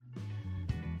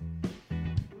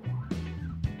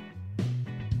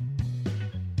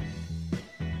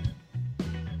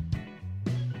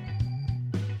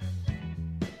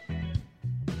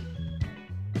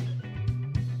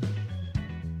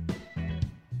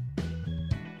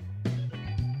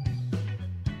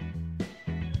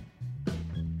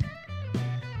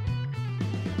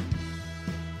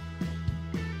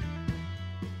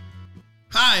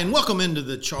Hi, and welcome into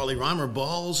the Charlie Reimer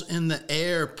Balls in the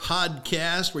Air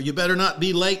podcast, where you better not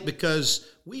be late because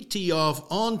we tee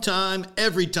off on time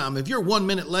every time. If you're 1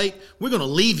 minute late, we're going to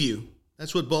leave you.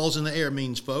 That's what Balls in the Air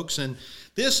means, folks. And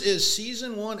this is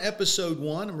Season 1, Episode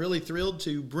 1. I'm really thrilled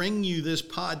to bring you this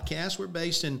podcast. We're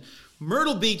based in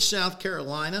Myrtle Beach, South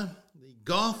Carolina, the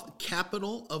golf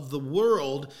capital of the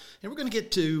world. And we're going to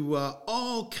get to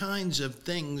all kinds of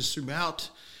things throughout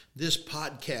this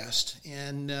podcast,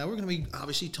 and we're going to be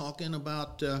obviously talking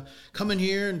about coming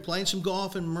here and playing some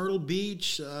golf in Myrtle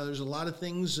Beach. There's a lot of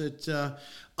things that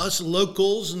us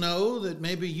locals know that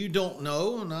maybe you don't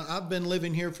know, and I've been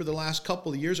living here for the last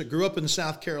couple of years. I grew up in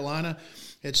South Carolina.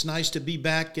 It's nice to be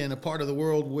back in a part of the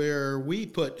world where we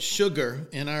put sugar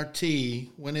in our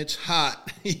tea when it's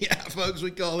hot. Yeah, folks,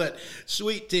 we call that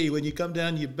sweet tea. When you come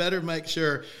down, you better make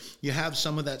sure you have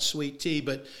some of that sweet tea.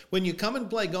 But when you come and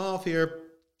play golf here,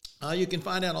 you can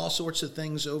find out all sorts of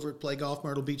things over at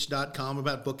playgolfmyrtlebeach.com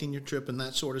about booking your trip and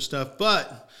that sort of stuff.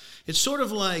 But it's sort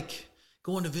of like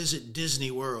going to visit Disney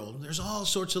World. There's all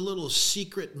sorts of little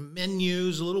secret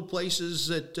menus, little places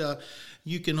that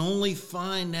you can only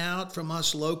find out from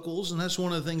us locals. And that's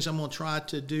one of the things I'm going to try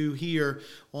to do here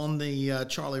on the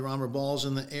Charlie Reimer Balls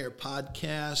in the Air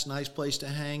podcast. Nice place to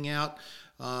hang out.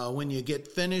 When you get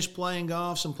finished playing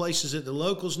golf, some places that the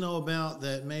locals know about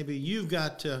that maybe you've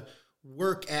got to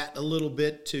work at a little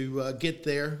bit to get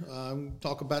there.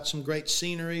 Talk about some great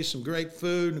scenery, some great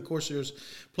food, and of course there's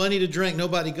plenty to drink.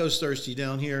 Nobody goes thirsty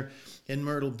down here in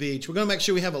Myrtle Beach. We're going to make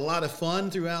sure we have a lot of fun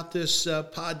throughout this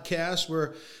podcast.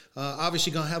 We're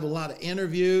obviously going to have a lot of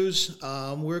interviews.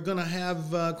 We're going to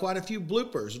have quite a few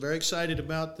bloopers. Very excited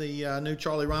about the new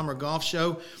Charlie Reimer Golf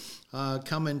Show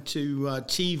coming to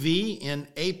TV in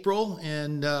April,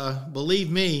 and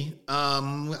believe me,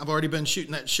 I've already been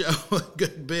shooting that show a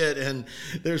good bit, and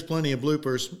there's plenty of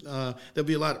bloopers. There'll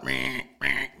be a lot of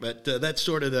but that's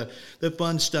sort of the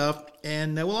fun stuff,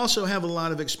 and we'll also have a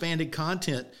lot of expanded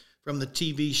content from the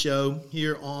TV show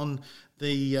here on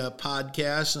the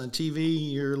podcast. On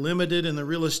TV, you're limited in the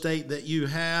real estate that you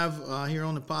have. Here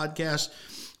on the podcast,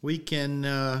 we can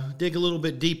dig a little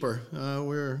bit deeper.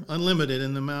 We're unlimited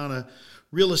in the amount of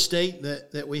real estate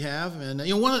that we have. And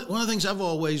one of the things I've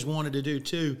always wanted to do,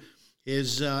 too,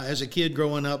 is as a kid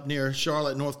growing up near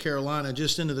Charlotte, North Carolina,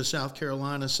 just into the South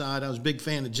Carolina side, I was a big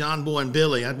fan of John Boy and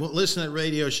Billy. I'd listen to that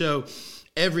radio show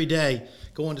every day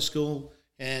going to school,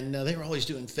 and they were always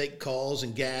doing fake calls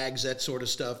and gags, that sort of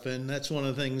stuff. And that's one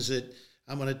of the things that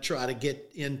I'm going to try to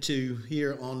get into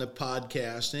here on the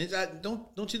podcast. And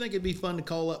don't you think it'd be fun to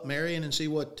call up Marion and see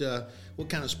what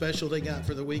kind of special they got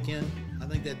for the weekend? I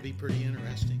think that'd be pretty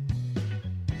interesting.